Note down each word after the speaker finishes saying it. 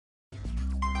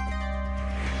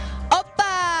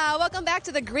Welcome back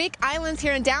to the Greek Islands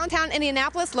here in downtown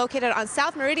Indianapolis, located on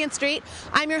South Meridian Street.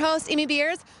 I'm your host, Amy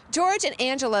Beers. George and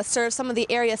Angela serve some of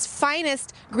the area's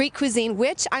finest Greek cuisine,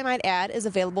 which, I might add, is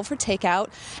available for takeout.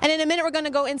 And in a minute, we're going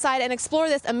to go inside and explore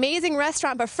this amazing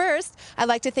restaurant. But first, I'd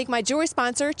like to thank my jewelry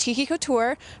sponsor, Cheeky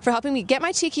Couture, for helping me get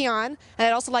my cheeky on. And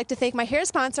I'd also like to thank my hair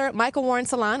sponsor, Michael Warren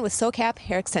Salon, with SoCap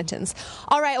Hair Extensions.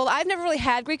 All right, well, I've never really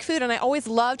had Greek food, and I always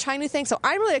love trying new things, so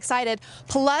I'm really excited.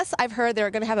 Plus, I've heard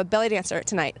they're going to have a belly dancer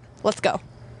tonight. Let's go.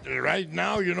 Right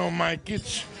now, my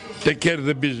kids take care of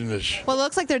the business. Well, it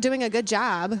looks like they're doing a good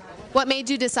job. What made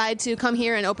you decide to come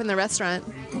here and open the restaurant?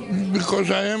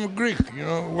 Because I am Greek,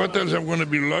 What else? I'm going to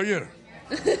be a lawyer?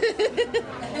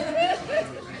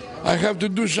 I have to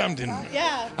do something.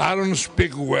 Yeah. I don't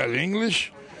speak well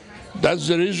English. That's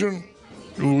the reason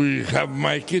we have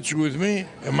my kids with me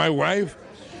and my wife.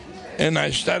 And I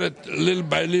started little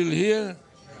by little here.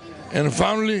 And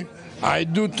finally, I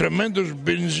do tremendous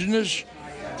business.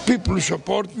 People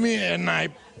support me, and I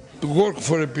work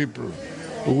for the people.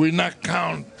 We not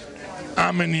count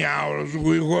how many hours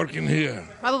we work in here.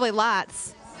 Probably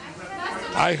lots.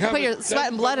 I have put your sweat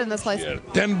and blood in this place. Here,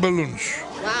 10 balloons.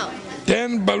 Wow.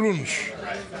 10 balloons.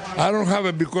 I don't have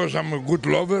it because I'm a good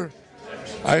lover.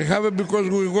 I have it because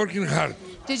we're working hard.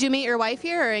 Did you meet your wife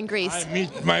here or in Greece? I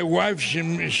meet my wife.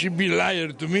 She be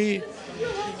liar to me.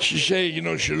 She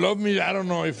say, she love me. I don't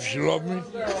know if she love me.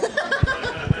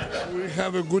 We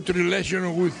have a good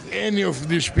relation with any of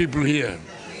these people here.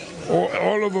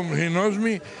 All of them, he knows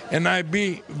me, and I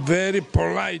be very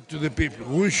polite to the people.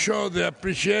 We show the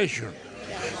appreciation.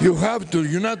 You have to.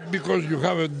 You're not because you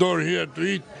have a door here to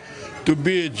eat to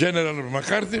be a General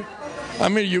McCarthy. I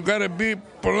mean, you got to be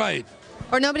polite.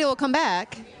 Or nobody will come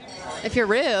back if you're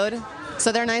rude.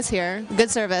 So they're nice here.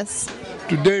 Good service.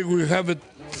 Today we have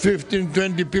 15,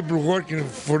 20 people working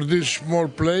for this small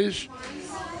place.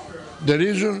 The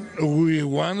reason we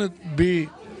want to be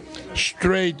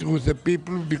straight with the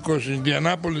people because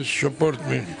Indianapolis support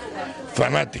me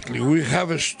fanatically. We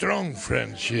have a strong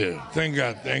friends here. Thank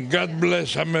God. And God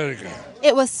bless America.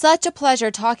 It was such a pleasure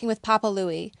talking with Papa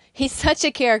Louie. He's such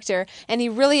a character, and he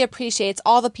really appreciates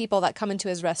all the people that come into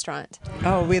his restaurant.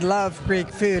 Oh, we love Greek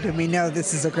food, and we know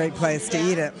this is a great place to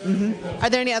eat it. Mm-hmm. Are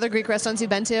there any other Greek restaurants you've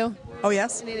been to? Oh,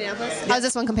 yes. In Indianapolis? How does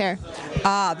this one compare?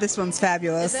 This one's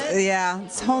fabulous. Is it? Yeah,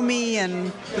 it's homey, and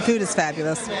the food is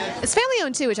fabulous. It's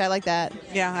family-owned, too, which I like that.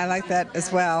 Yeah, I like that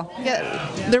as well. Yeah,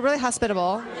 they're really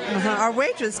hospitable. Our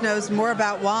waitress knows more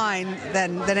about wine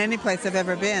than any place I've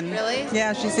ever been. Really?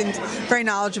 Yeah, she seems very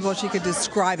knowledgeable. She could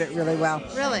describe it really well.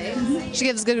 Really? She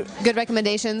gives good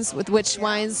recommendations with which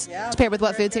wines to pair with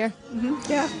what foods here?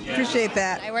 Mm-hmm. Yeah, appreciate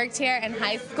that. I worked here in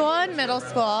high school and middle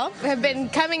school. I've been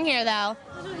coming here, though,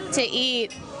 to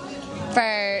eat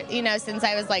for, since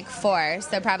I was like 4,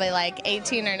 so probably like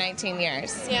 18 or 19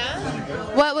 years. Yeah?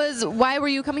 Why were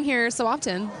you coming here so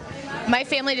often? My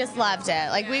family just loved it.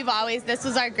 Like, this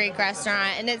was our Greek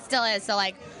restaurant, and it still is. So,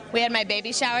 like, we had my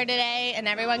baby shower today, and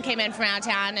everyone came in from out of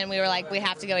town, and we were like, we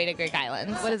have to go eat at Greek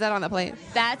Islands. What is that on the plate?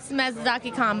 That's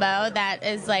mezudaki combo. That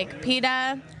is like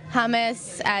pita,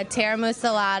 hummus, tiramisu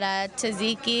salata,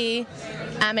 tzatziki,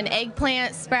 an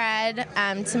eggplant spread,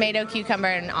 tomato, cucumber,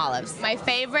 and olives. My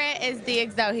favorite is the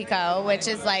exohiko, which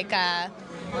is like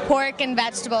pork and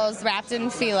vegetables wrapped in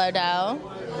phyllo dough.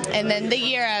 And then the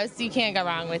gyros, you can't go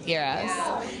wrong with gyros.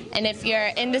 And if you're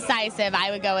indecisive,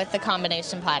 I would go with the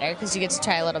combination platter because you get to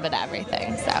try a little bit of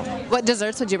everything. So, what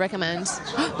desserts would you recommend?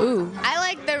 Ooh, I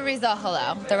like the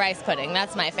risotto, the rice pudding.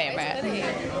 That's my favorite.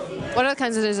 What other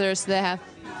kinds of desserts do they have?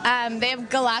 They have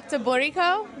galakta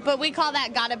burrito, but we call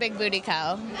that got a big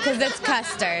bootyco because it's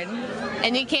custard,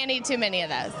 and you can't eat too many of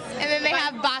those. And then they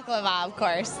have baklava, of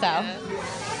course. So,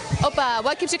 Opa,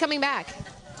 what keeps you coming back?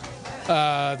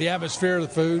 The atmosphere of the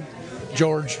food.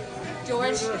 George.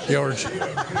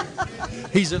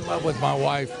 He's in love with my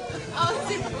wife.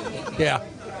 Oh, yeah.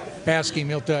 Ask him,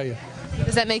 he'll tell you.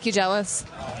 Does that make you jealous?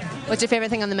 What's your favorite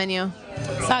thing on the menu?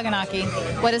 Saganaki.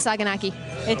 What is saganaki?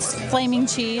 It's flaming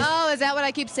cheese. Oh, is that what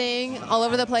I keep seeing all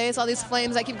over the place? All these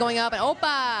flames that keep going up. And opa!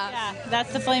 Yeah,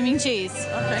 that's the flaming cheese.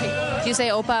 Okay. Do you say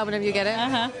opa whenever you get it?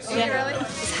 Uh-huh. Yeah. Really?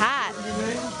 It's hot.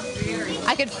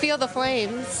 I could feel the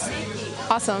flames.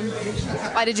 Awesome.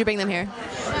 Why did you bring them here?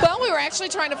 Well, Well, we were actually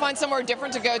trying to find somewhere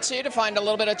different to go to find a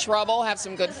little bit of trouble, have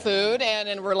some good food, and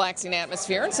a relaxing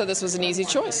atmosphere, and so this was an easy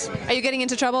choice. Are you getting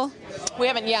into trouble? We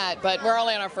haven't yet, but we're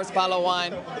only on our first bottle of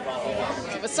wine.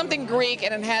 It was something Greek,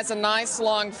 and it has a nice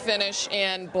long finish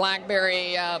and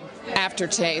blackberry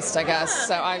aftertaste, I guess.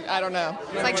 So I don't know.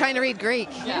 It's like trying to read Greek.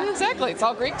 Yeah, exactly. It's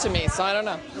all Greek to me, so I don't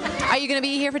know. Are you going to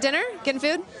be here for dinner, getting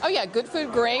food? Oh, yeah, good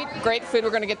food, great. Great food.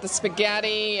 We're going to get the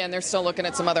spaghetti, and they're still looking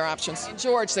at some other options.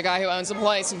 George, the guy who owns the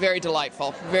place, very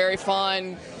delightful, very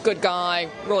fun, good guy,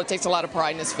 really takes a lot of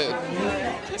pride in his food.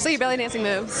 So your belly dancing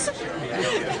moves.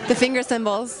 The finger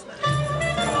symbols.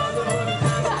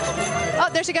 Oh,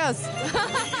 there she goes.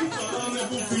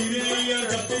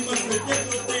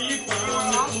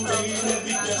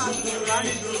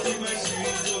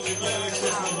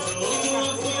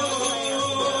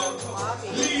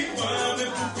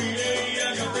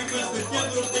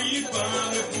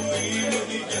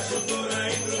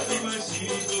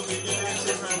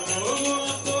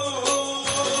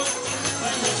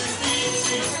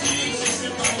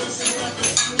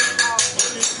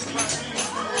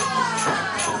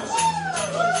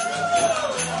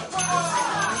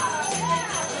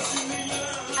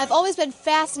 I've always been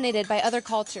fascinated by other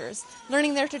cultures,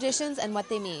 learning their traditions and what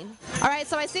they mean. All right,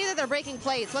 so I see that they're breaking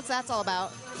plates. What's that all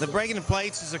about? The breaking of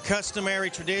plates is a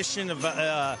customary tradition of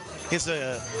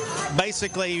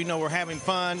basically, you know, we're having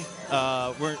fun,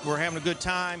 we're having a good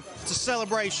time. It's a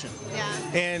celebration. Yeah.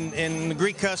 And in the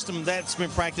Greek custom, that's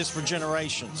been practiced for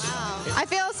generations. Wow. I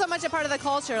feel so much a part of the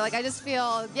culture. Like I just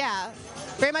feel, yeah,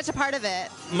 very much a part of it.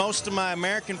 Most of my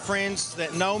American friends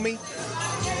that know me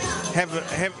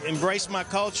have embraced my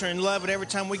culture and love it every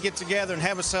time we get together and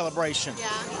have a celebration. Yeah.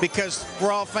 Because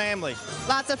we're all family.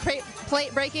 Lots of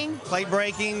plate breaking. Plate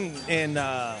breaking and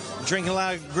drinking a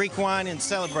lot of Greek wine and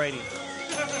celebrating.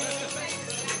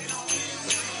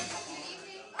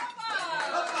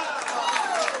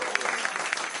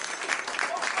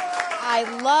 I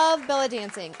love belly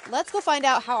dancing. Let's go find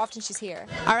out how often she's here.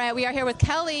 All right, we are here with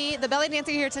Kelly, the belly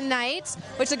dancer here tonight,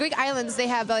 which the Greek islands, they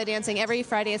have belly dancing every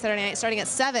Friday and Saturday night starting at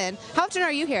 7. How often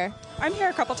are you here? I'm here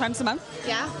a couple times a month.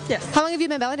 Yeah? Yes. How long have you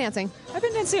been belly dancing? I've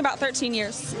been dancing about 13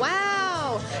 years.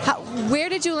 Wow. Where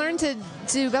did you learn to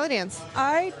belly dance?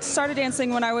 I started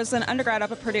dancing when I was an undergrad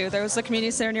up at Purdue. There was a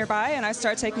community center nearby, and I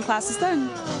started taking classes then.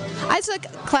 I took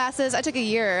classes. I took a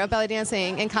year of belly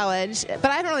dancing in college, but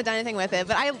I haven't really done anything with it.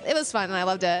 But it was fun, and I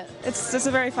loved it. It's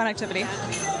a very fun activity.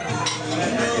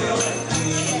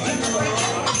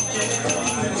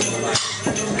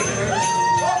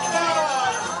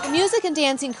 Music and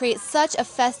dancing create such a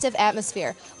festive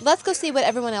atmosphere. Let's go see what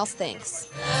everyone else thinks.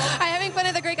 Are you having fun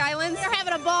at the Greek islands? We're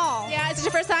having a ball. Yeah, is it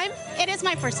your first time? It is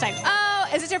my first time. Oh,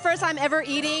 is it your first time ever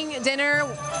eating dinner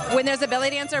when there's a belly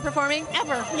dancer performing?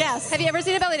 Ever, yes. Have you ever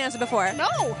seen a belly dancer before?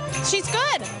 No, she's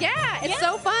good. Yeah, it's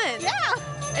so fun. Yeah.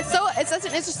 It's such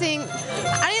an interesting,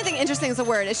 I don't even think interesting is a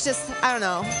word. It's just, I don't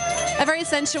know, a very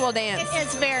sensual dance. It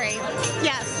is very,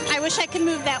 yes. I wish I could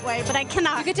move that way, but I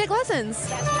cannot. You could take lessons.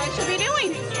 That's what I should be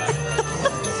doing.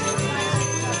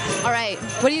 All right,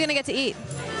 what are you going to get to eat?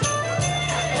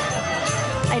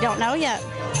 I don't know yet.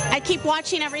 I keep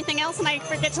watching everything else and I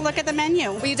forget to look at the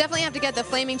menu. Well, you definitely have to get the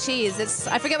flaming cheese.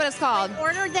 I forget what it's called.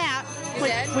 Ordered that.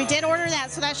 We did order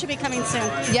that, so that should be coming soon.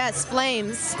 Yes,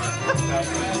 flames.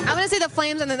 I'm going to see the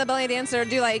flames and then the belly dancer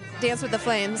dance with the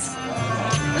flames.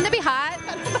 Wouldn't that be hot?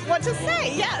 I don't know what to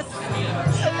say. Yes.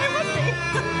 It would be.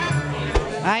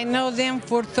 I know them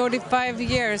for 35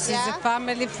 years. Yeah? It's a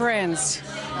family friends.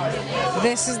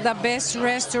 This is the best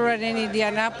restaurant in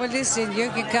Indianapolis, and you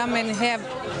can come and have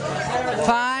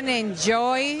fun,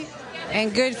 enjoy,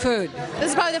 and good food. This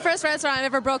is probably the first restaurant I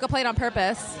ever broke a plate on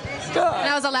purpose. And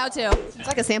I was allowed to. It's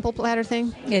like a sample platter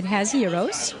thing. It has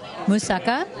gyros,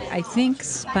 moussaka, I think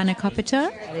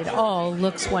spanakopita. It all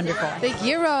looks wonderful. The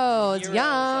gyros, yum.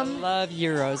 I love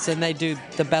gyros, and they do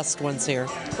the best ones here.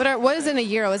 What is in a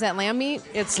gyro? Is that lamb meat?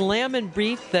 It's lamb and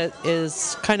beef that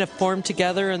is kind of formed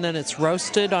together, and then it's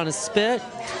roasted on a spit.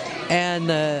 And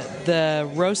the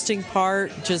roasting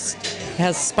part just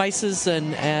has spices,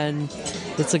 and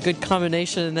it's a good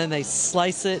combination. And then they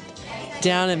slice it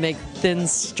down and make thin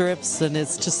strips, and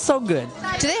it's just so good.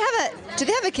 Do they have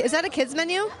is that a kids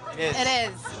menu? It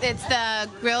is. It's the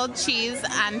grilled cheese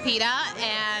on pita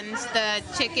and the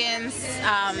chicken's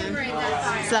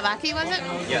Slovaki, was it?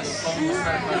 Yes.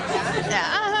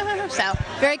 Yeah. So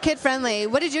very kid friendly.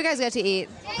 What did you guys get to eat?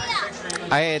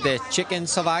 I had the chicken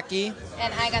Slovaki.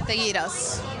 And I got the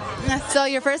gyros. So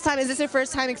is this your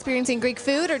first time experiencing Greek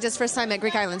food or just first time at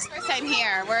Greek Islands? First time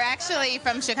here. We're actually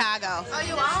from Chicago. Oh,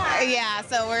 you are? Yeah,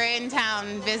 so we're in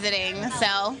town visiting,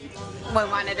 so we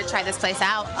wanted to try this place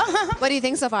out. What do you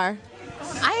think so far?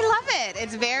 I love it.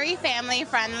 It's very family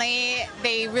friendly.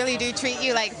 They really do treat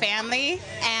you like family,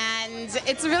 and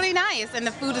it's really nice. And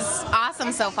the food is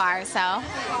awesome so far. So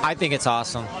I think it's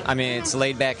awesome. I mean, it's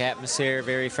laid back atmosphere,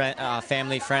 very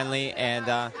family friendly,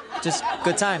 and just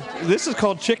good time. This is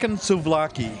called chicken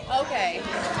souvlaki. Okay.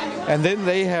 And then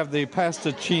they have the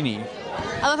pastaccini.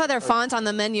 I love how their font on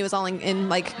the menu is all in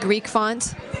like Greek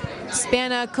font.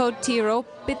 Spanakotropita.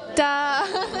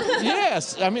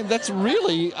 Yes, I mean, that's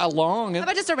really a long... How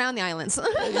about just around the islands?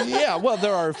 Yeah, well,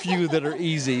 there are a few that are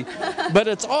easy, but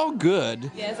it's all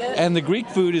good. Yes, and the Greek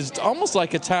food is almost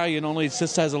like Italian, only it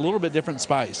just has a little bit different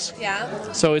spice.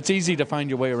 Yeah. So it's easy to find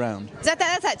your way around.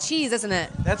 That's that cheese, isn't it?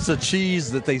 That's the cheese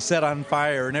that they set on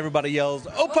fire, and everybody yells,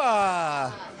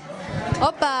 "Opa!"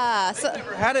 Opa! So, I've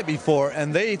never had it before,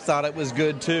 and they thought it was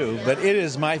good too, but it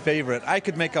is my favorite. I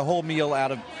could make a whole meal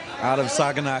out of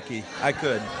saganaki. I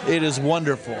could. It is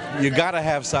wonderful. You got to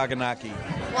have saganaki.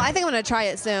 well, I think I'm going to try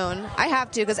it soon. I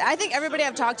have to, because I think everybody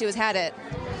I've talked to has had it.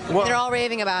 Well, They're all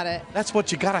raving about it. That's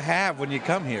what you got to have when you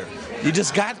come here. You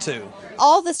just got to.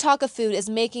 All this talk of food is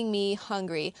making me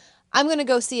hungry. I'm going to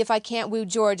go see if I can't woo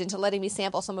George into letting me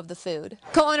sample some of the food.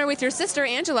 Co-owner with your sister,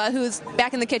 Angela, who's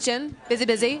back in the kitchen,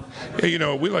 busy. Yeah, you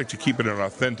know, we like to keep it an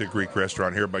authentic Greek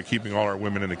restaurant here by keeping all our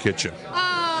women in the kitchen.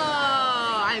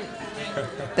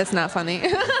 That's not funny.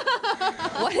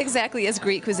 What exactly is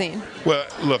Greek cuisine? Well,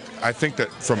 look, I think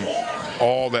that from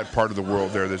all that part of the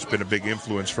world there's been a big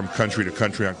influence from country to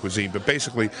country on cuisine. But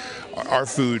basically, our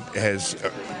food has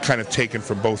kind of taken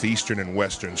from both Eastern and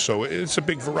Western. So it's a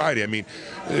big variety. I mean,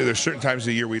 there's certain times of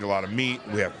the year we eat a lot of meat.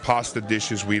 We have pasta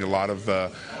dishes. We eat a lot of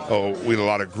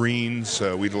greens.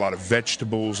 We eat a lot of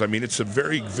vegetables. I mean, it's a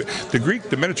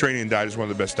the Mediterranean diet is one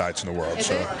of the best diets in the world.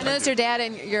 So I noticed your dad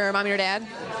and your mom and your dad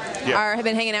have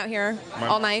been hanging out here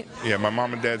all night. Yeah, my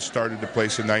mom and dad started the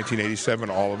place in 1987,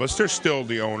 all of us. They're still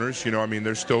the owners, you know, I mean,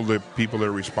 they're still the people that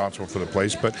are responsible for the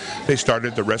place, but they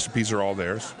started, the recipes are all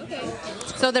theirs. Okay.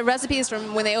 So the recipes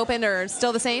from when they opened are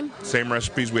still the same? Same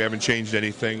recipes, we haven't changed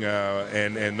anything,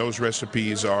 and those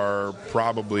recipes are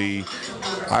probably,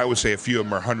 I would say a few of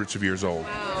them are hundreds of years old.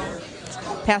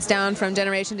 Passed down from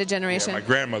generation to generation. Yeah, my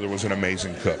grandmother was an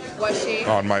amazing cook. Was she?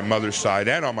 On my mother's side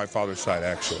and on my father's side,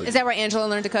 actually. Is that where Angela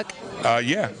learned to cook?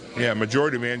 Yeah.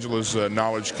 Majority of Angela's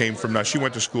knowledge came from. Now she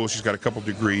went to school. She's got a couple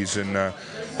degrees in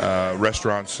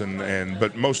restaurants,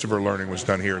 but most of her learning was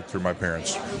done here through my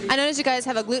parents. I noticed you guys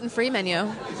have a gluten-free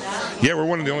menu. Yeah, we're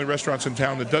one of the only restaurants in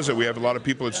town that does it. We have a lot of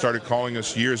people that started calling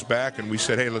us years back, and we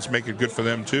said, hey, let's make it good for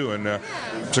them too. And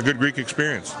it's a good Greek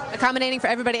experience. Accommodating for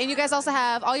everybody. And you guys also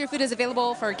have all your food is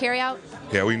available for carry-out?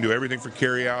 Yeah, we can do everything for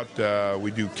carry-out.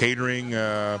 We do catering.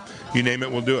 You name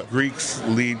it, we'll do it. Greeks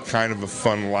lead kind of a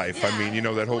fun life. I mean, you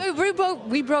know, that whole...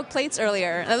 We broke plates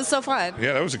earlier. That was so fun.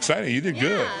 Yeah, that was exciting. You did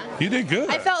good. You did good.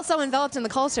 I felt so enveloped in the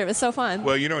culture. It was so fun.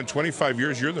 Well, you know, in 25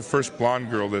 years, you're the first blonde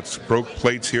girl that's broke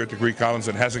plates here at the Greek Islands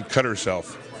and hasn't cut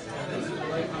herself.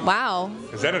 Wow.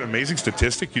 Is that an amazing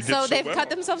statistic? You did so they've well.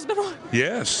 cut themselves before?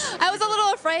 Yes. I was a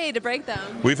little afraid to break them.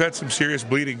 We've had some serious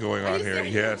bleeding going on here.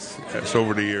 Yes,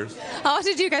 over the years. How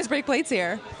often do you guys break plates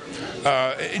here?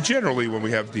 Generally when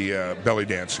we have the belly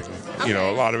dancing. Okay. You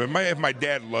know, a lot of it. My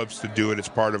dad loves to do it. It's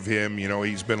part of him. You know,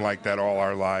 he's been like that all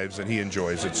our lives, and he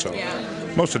enjoys it. So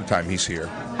most of the time he's here.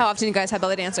 How often do you guys have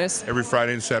belly dancers? Every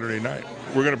Friday and Saturday night.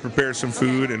 We're going to prepare some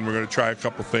food, and we're going to try a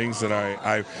couple things that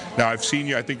I've seen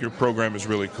you. I think your program is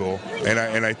really cool,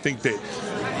 and I think that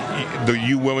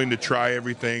you willing to try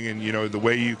everything, and you know the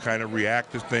way you kind of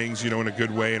react to things, you know, in a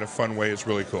good way, in a fun way, is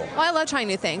really cool. Well, I love trying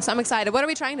new things, so I'm excited. What are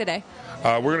we trying today?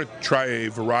 We're going to try a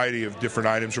variety of different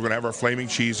items. We're going to have our flaming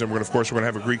cheese, and we're going to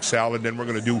have a Greek salad. And then we're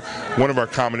going to do one of our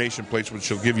combination plates, which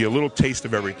will give you a little taste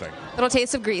of everything. Little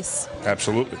taste of Greece.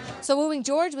 Absolutely. So wooing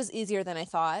George was easier than I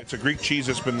thought. It's a Greek cheese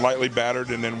that's been lightly battered,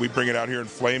 and then we bring it out here and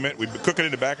flame it. We cook it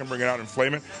in the back and bring it out and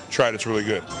flame it. Try it. It's really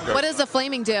good. Okay. What does the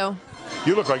flaming do?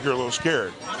 You look like you're a little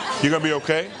scared. You going to be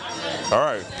okay? All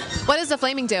right. What does the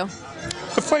flaming do?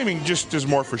 The flaming just is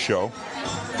more for show.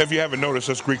 If you haven't noticed,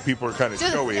 us Greek people are kind of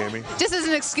showy, Amy. Just as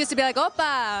an excuse to be like,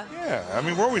 opa. Yeah, I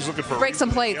mean, we're always looking for... Break some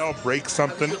plates. Break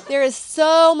something. There is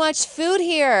so much food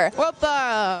here.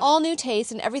 Opa. All new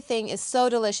taste, and everything is so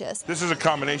delicious. This is a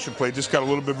combination plate. Just got a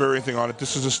little bit of everything on it.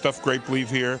 This is a stuffed grape leaf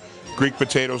here. Greek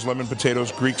potatoes, lemon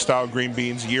potatoes, Greek-style green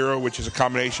beans, gyro, which is a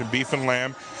combination beef and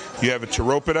lamb. You have a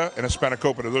pteropita and a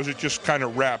spanakopita. Those are just kind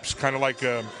of wraps, kind of like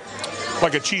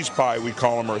a cheese pie, we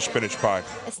call them, or a spinach pie.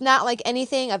 It's not like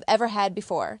anything I've ever had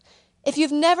before. If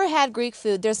you've never had Greek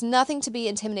food, there's nothing to be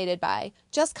intimidated by.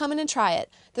 Just come in and try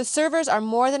it. The servers are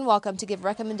more than welcome to give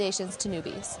recommendations to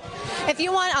newbies. If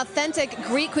you want authentic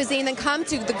Greek cuisine, then come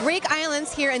to the Greek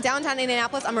Islands here in downtown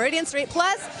Indianapolis on Meridian Street.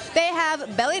 Plus, they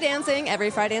have belly dancing every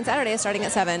Friday and Saturday starting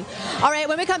at 7. All right,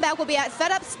 when we come back, we'll be at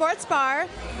Fed Up Sports Bar.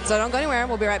 So don't go anywhere.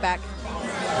 We'll be right back.